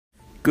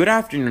Good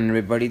afternoon,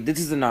 everybody. This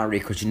is the Not Ray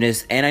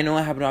Coachiness, and I know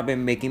I have not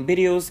been making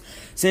videos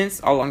since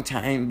a long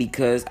time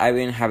because I've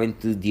been having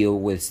to deal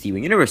with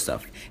Steven Universe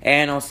stuff,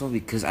 and also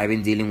because I've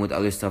been dealing with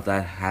other stuff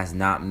that has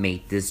not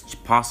made this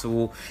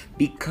possible.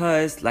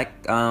 Because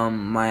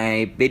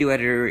my video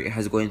editor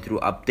has going through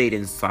update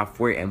and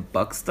software and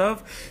bug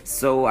stuff,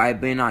 so I've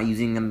been not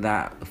using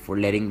that for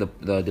letting the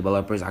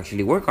developers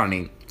actually work on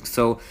it.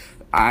 So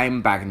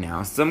I'm back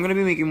now, so I'm going to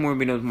be making more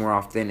videos more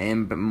often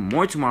and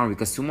more tomorrow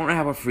because tomorrow I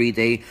have a free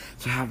day,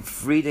 so I have a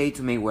free day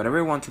to make whatever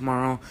I want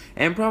tomorrow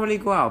and probably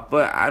go out,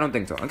 but I don't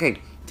think so.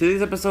 Okay,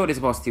 today's episode is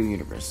about Steven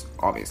Universe,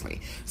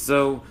 obviously.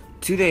 So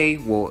today,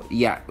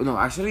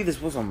 this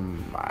was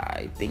on,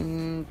 I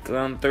think,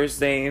 on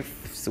Thursday,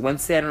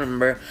 Wednesday, I don't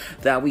remember,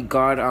 that we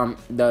got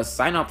the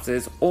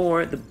synopsis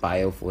or the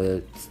bio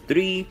for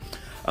 3.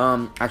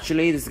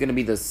 Actually, this is gonna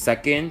be the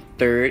second,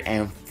 third,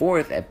 and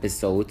fourth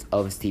episodes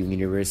of Steven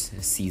Universe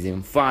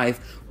Season 5,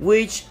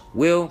 which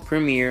will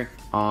premiere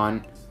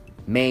on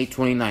May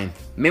 29th,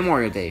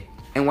 Memorial Day.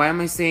 And why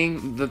am I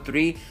saying the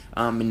 3,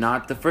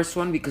 not the first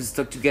one? Because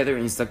Stuck Together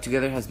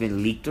has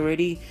been leaked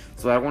already.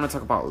 So I want to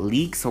talk about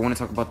leaks. I want to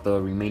talk about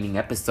the remaining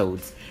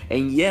episodes.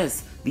 And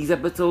yes, these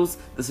episodes,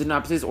 the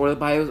synopsis or the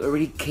bios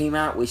already came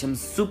out, which I'm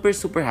super,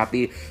 super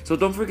happy. So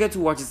don't forget to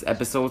watch this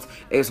episode.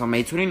 It's on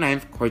May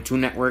 29th,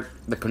 Cartoon Network.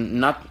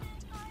 Not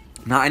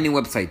any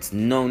websites.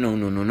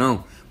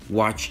 No.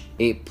 Watch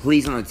it,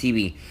 please, on the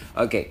TV.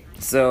 Okay,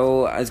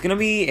 so it's gonna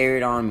be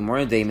aired on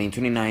Memorial Day, May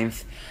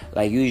 29th,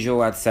 like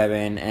usual at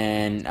 7,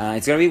 and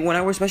it's gonna be 1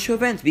 hour special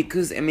event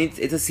because I mean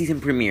it's a season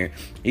premiere.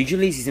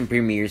 Usually season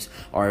premieres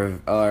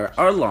are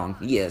long,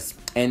 yes,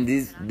 and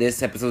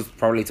this episode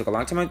probably took a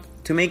long time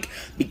to make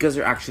because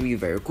they're actually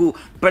very cool.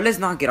 But let's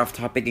not get off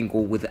topic and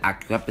go with the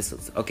actual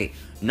episodes. Okay,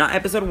 not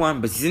episode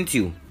 1, but season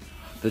 2,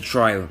 the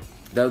trial.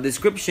 The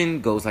description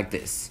goes like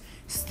this.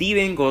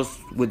 Steven goes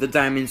with the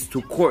diamonds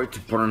to court to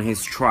put on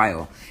his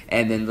trial.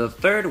 And then the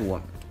third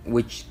one,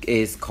 which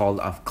is called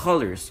Of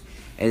Colors.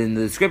 And then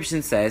the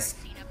description says,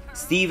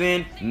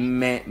 Steven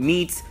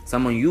meets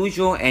some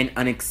unusual and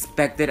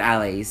unexpected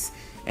allies.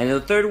 And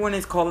the third one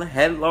is called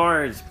Head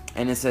Lars.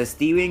 And it says,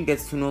 Steven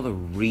gets to know the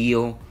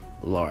real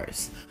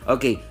Lars.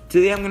 Okay,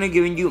 today I'm gonna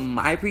give you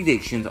my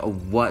predictions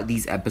of what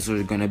these episodes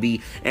are gonna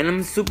be. And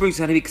I'm super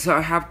excited because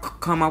I have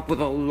come up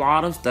with a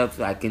lot of stuff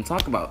that I can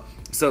talk about.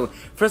 So,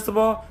 first of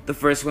all, the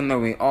first one that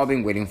we've all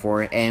been waiting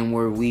for and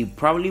where we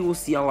probably will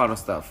see a lot of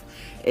stuff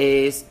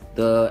is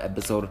the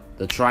episode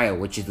The Trial,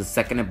 which is the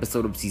second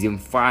episode of Season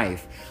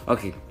 5.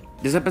 Okay,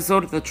 this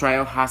episode, The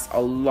Trial, has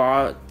a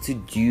lot to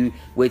do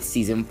with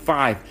Season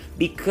 5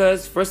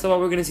 because, first of all,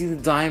 we're going to see the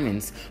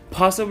diamonds.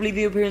 Possibly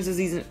the appearance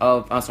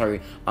of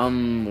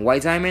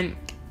White Diamond.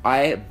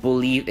 I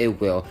believe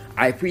it will.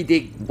 I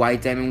predict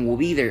White Diamond will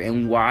be there.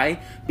 And why?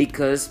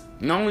 Because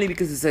not only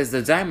because it says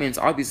the diamonds,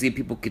 obviously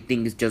people could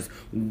think it's just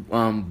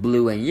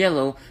blue and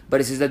yellow, but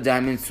it says the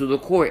diamonds to the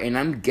court. And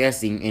I'm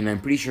guessing, and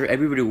I'm pretty sure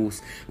everybody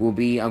will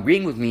be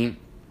agreeing with me,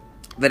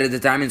 that if the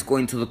diamonds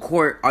going to the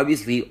court,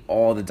 obviously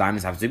all the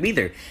diamonds have to be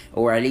there,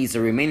 or at least the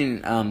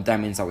remaining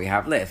diamonds that we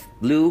have left: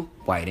 blue,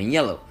 white, and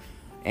yellow.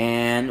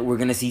 And we're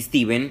gonna see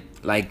Steven,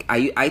 like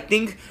I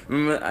think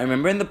I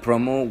remember in the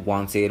promo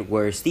Wanted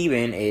where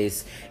Steven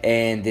is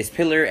in this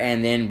pillar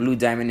and then Blue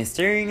Diamond is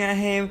staring at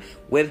him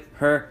with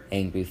her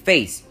angry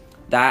face.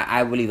 That,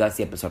 I believe that's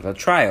the episode of The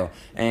Trial.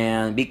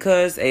 And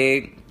because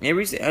you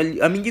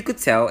could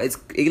tell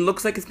it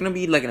looks like it's gonna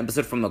be like an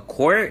episode from the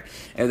court,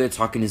 and they're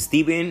talking to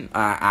Steven.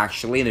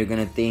 Actually, they're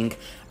gonna think,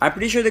 I'm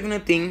pretty sure they're gonna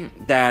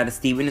think that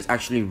Steven is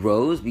actually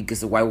Rose because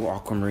the White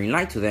Aquamarine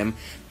lied to them.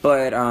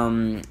 But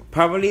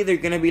probably they're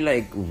gonna be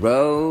like,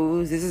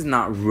 Rose, this is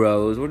not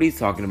Rose. What are you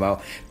talking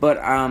about?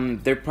 But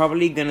they're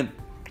probably gonna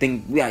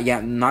think,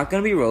 not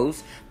gonna be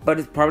Rose, but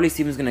it's probably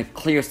Steven's gonna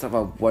clear stuff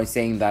up by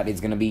saying that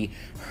it's gonna be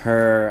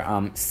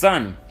her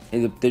son.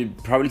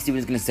 Probably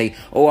Steven's gonna say,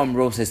 oh, I'm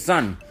Rose's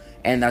son,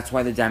 and that's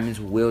why the diamonds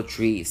will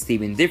treat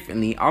Steven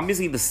differently.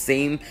 Obviously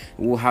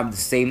will have the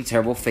same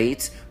terrible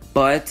fate,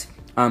 but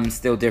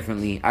still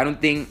differently. I don't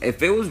think,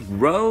 if it was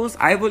Rose,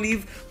 I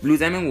believe Blue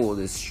Diamond will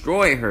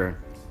destroy her.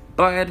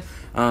 But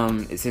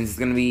since it's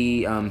gonna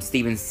be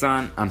Steven's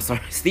son,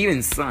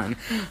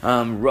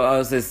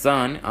 Rose's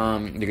son,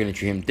 they're gonna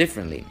treat him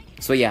differently.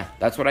 So yeah,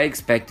 that's what I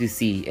expect to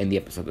see in the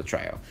episode of The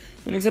Trial.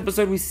 The next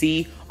episode we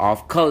see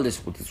Of Colors,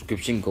 where the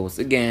description goes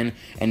again,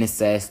 and it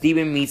says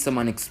Steven meets some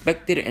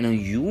unexpected and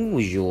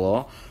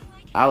unusual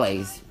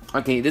allies.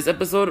 Okay, this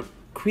episode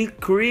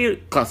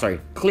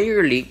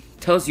clearly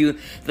tells you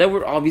that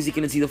we're obviously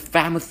gonna see the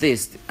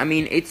Famethist. I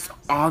mean, it's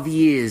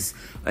obvious,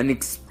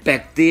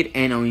 unexpected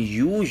and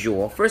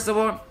unusual. First of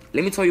all,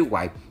 let me tell you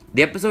why.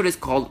 The episode is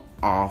called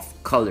Of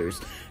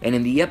Colors, and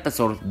in the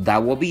episode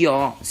That Will Be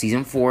All,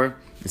 Season 4,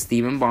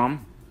 Steven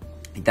Bomb,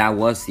 that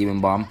was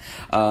Steven Bomb,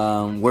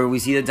 where we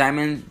see the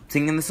diamond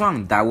singing the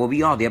song That Will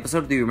Be All. The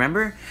episode, do you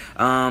remember?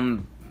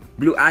 Holly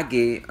Blue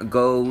Agate,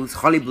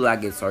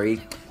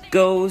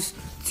 goes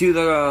to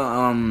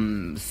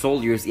the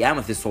soldiers, the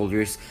Amethyst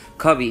soldiers,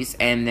 Cubbies,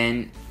 and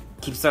then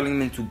keeps telling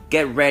them to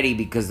get ready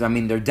because, I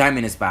mean, their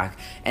diamond is back.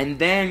 And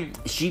then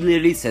she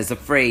literally says a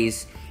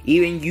phrase,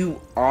 even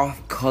you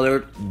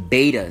off-colored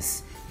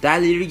betas.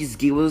 That literally just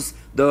gave us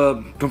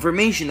the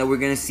confirmation that we're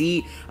gonna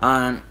see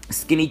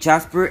Skinny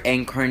Jasper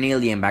and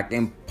Carnelian back,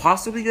 and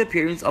possibly the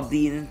appearance of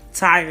the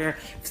entire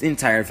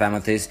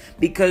Famethys.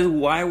 Because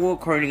why will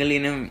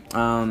Carnelian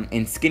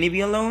and Skinny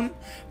be alone?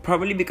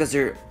 Probably because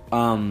they're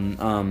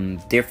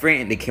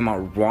different and they came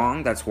out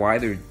wrong. That's why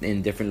they're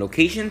in different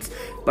locations,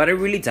 but I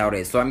really doubt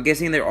it. So I'm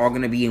guessing they're all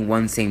gonna be in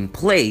one same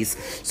place.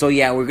 So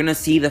yeah, we're gonna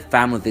see the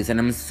Famethys, and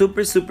I'm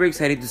super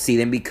excited to see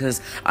them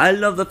because I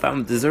love the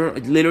Famethys. They're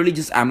literally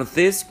just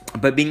amethyst,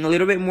 but being a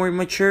little bit more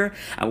mature.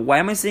 Why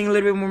am I saying a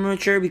little bit more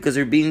mature? Because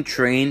they're being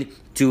trained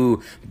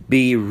to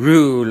be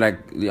rude. Like,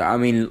 I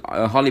mean,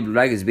 Holly Blue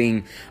Light is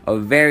being a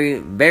very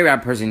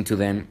bad person to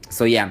them.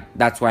 So yeah,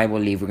 that's why I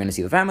believe we're gonna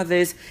see the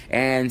Famethys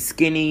and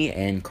Skinny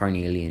and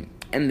Carnelian.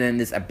 And then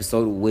this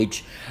episode,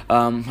 which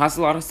has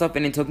a lot of stuff,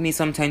 and it took me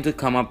some time to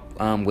come up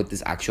with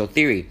this actual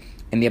theory.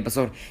 In the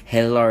episode,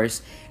 Hey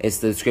Lars, the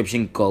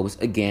description goes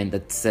again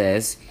that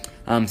says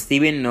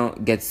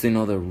Steven gets to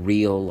know the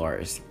real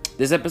Lars.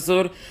 This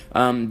episode,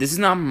 this is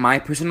not my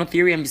personal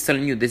theory. I'm just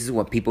telling you this is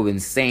what people have been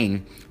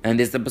saying. And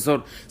this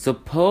episode,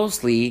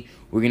 supposedly,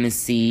 we're gonna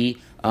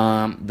see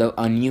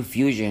a new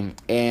fusion,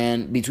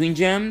 and between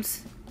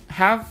gems,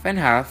 half and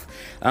half,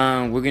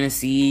 we're gonna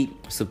see,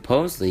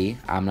 supposedly,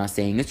 I'm not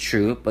saying it's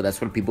true, but that's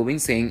what people have been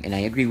saying, and I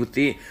agree with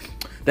it,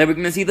 that we're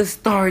gonna see the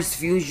Stars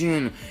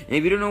fusion. And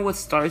if you don't know what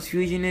Stars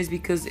fusion is,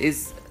 because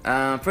it's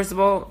first of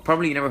all,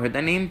 probably you never heard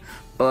that name,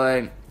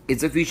 but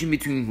it's a fusion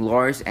between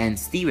Lars and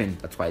Steven.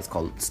 That's why it's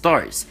called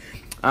Stars.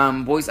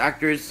 Voice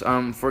actors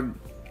for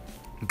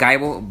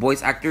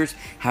voice actors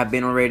have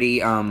been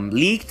already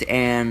leaked,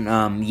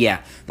 and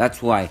yeah,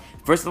 that's why.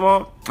 First of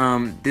all,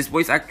 this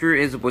voice actor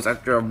is the voice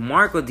actor of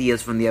Marco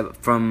Diaz from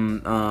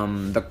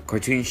the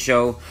cartoon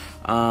show,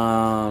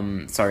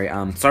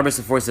 Star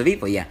vs. Force of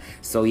Evil. Yeah,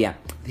 so yeah,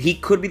 he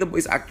could be the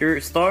voice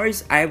actor.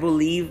 Stars, I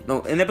believe,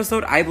 no, in the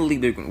episode, I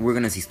believe we're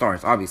gonna see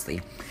Stars,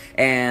 obviously.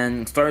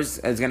 And Stars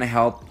is gonna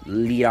help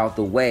lead out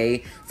the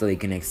way so they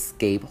can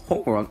escape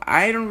Homeworld.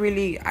 I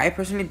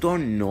personally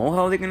don't know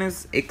how they're gonna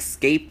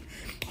escape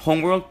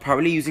Homeworld.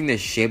 Probably using the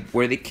ship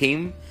where they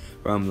came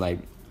from, like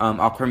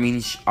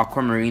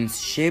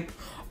Aquamarine's ship,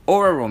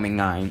 or a Roaming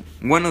 9,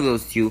 one of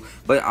those two.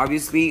 But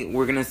obviously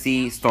we're gonna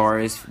see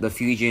Stars, the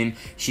fusion.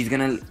 She's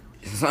gonna,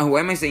 why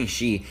am I saying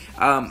she?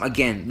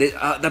 Again,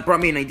 that brought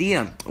me an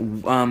idea.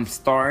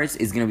 Stars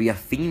is gonna be a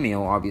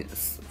female,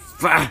 obvious.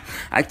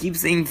 I keep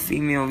saying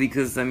female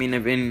because, I mean,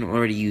 I've been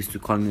already used to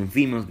calling them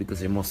females because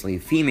they're mostly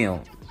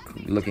female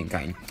looking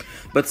kind.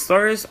 But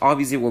Stars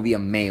obviously will be a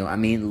male. I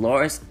mean,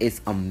 Lars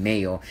is a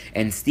male,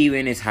 and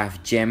Steven is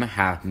half gem,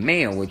 half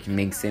male, which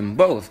makes him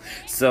both.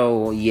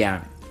 So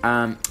yeah,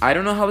 I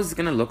don't know how it's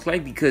gonna look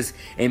like, because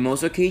in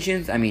most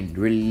occasions, I mean,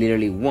 really,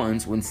 literally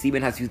once, when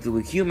Steven has fused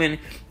with human,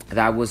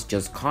 that was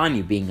just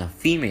Kanye being a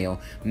female,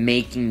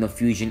 making the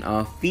fusion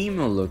a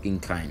female looking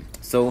kind.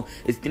 So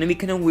it's gonna be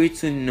kind of weird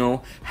to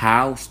know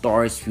how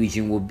Stars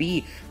fusion will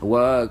be.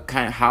 What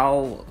kind?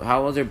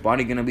 How is their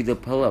body gonna be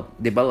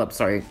developed?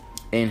 Sorry.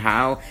 And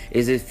how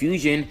is it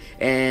fusion?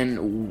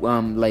 And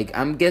like,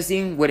 I'm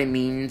guessing what it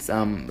means,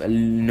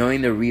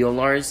 knowing the real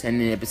Lars, and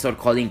an episode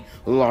calling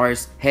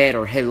Lars Head,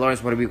 or Head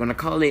Lars, whatever you're gonna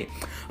call it.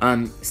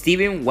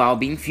 Steven, while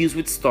being fused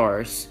with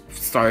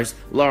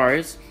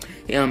Lars,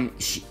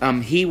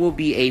 he will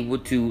be able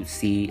to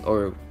see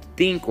or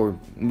think, or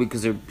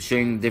because they're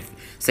sharing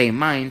same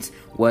minds,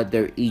 what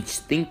they're each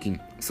thinking.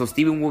 So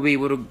Steven will be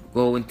able to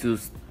go into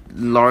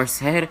Lars'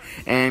 head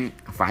and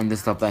find the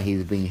stuff that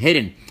he's being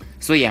hidden.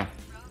 So yeah,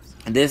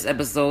 these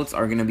episodes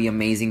are gonna be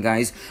amazing,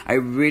 guys. I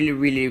really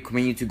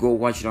recommend you to go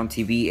watch it on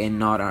TV and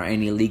not on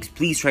any leaks.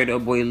 Please try to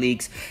avoid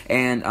leaks,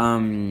 and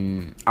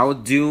I'll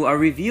do a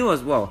review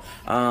as well.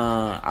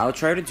 I'll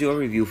try to do a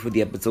review for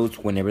the episodes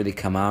whenever they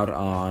come out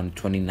on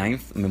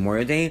 29th,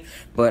 Memorial Day,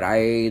 but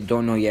I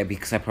don't know yet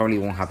because I probably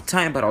won't have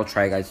time, but I'll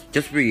try, guys,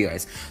 just for you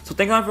guys. So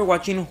thank you for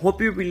watching.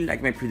 Hope you really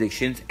like my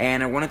predictions,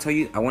 and I want to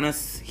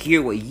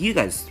hear what you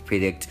guys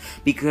predict,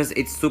 because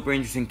it's super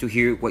interesting to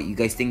hear what you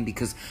guys think,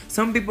 because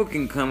some people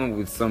can come up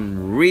with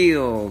some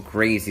real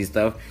crazy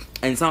stuff,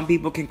 and some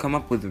people can come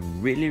up with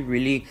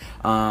really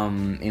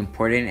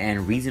important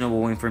and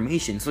reasonable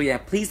information. So yeah,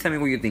 please tell me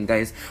what you think,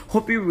 guys.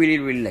 Hope you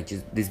really like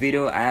this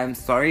video. I'm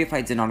sorry if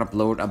I did not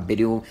upload a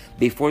video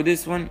before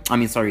this one. I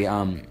mean, sorry,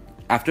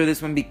 after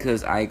this one,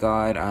 because I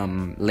got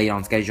late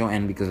on schedule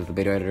and because of the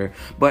video editor.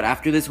 But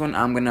after this one,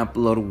 I'm gonna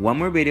upload one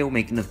more video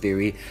making the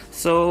theory.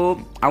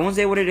 So I won't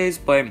say what it is,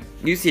 but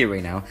you see it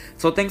right now.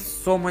 So thanks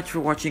so much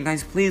for watching,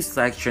 guys. Please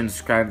like, share, and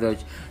subscribe to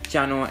the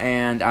channel.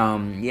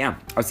 And yeah,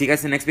 I'll see you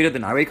guys in the next video. The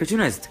Aivi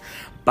Cartoonist.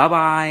 Bye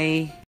bye.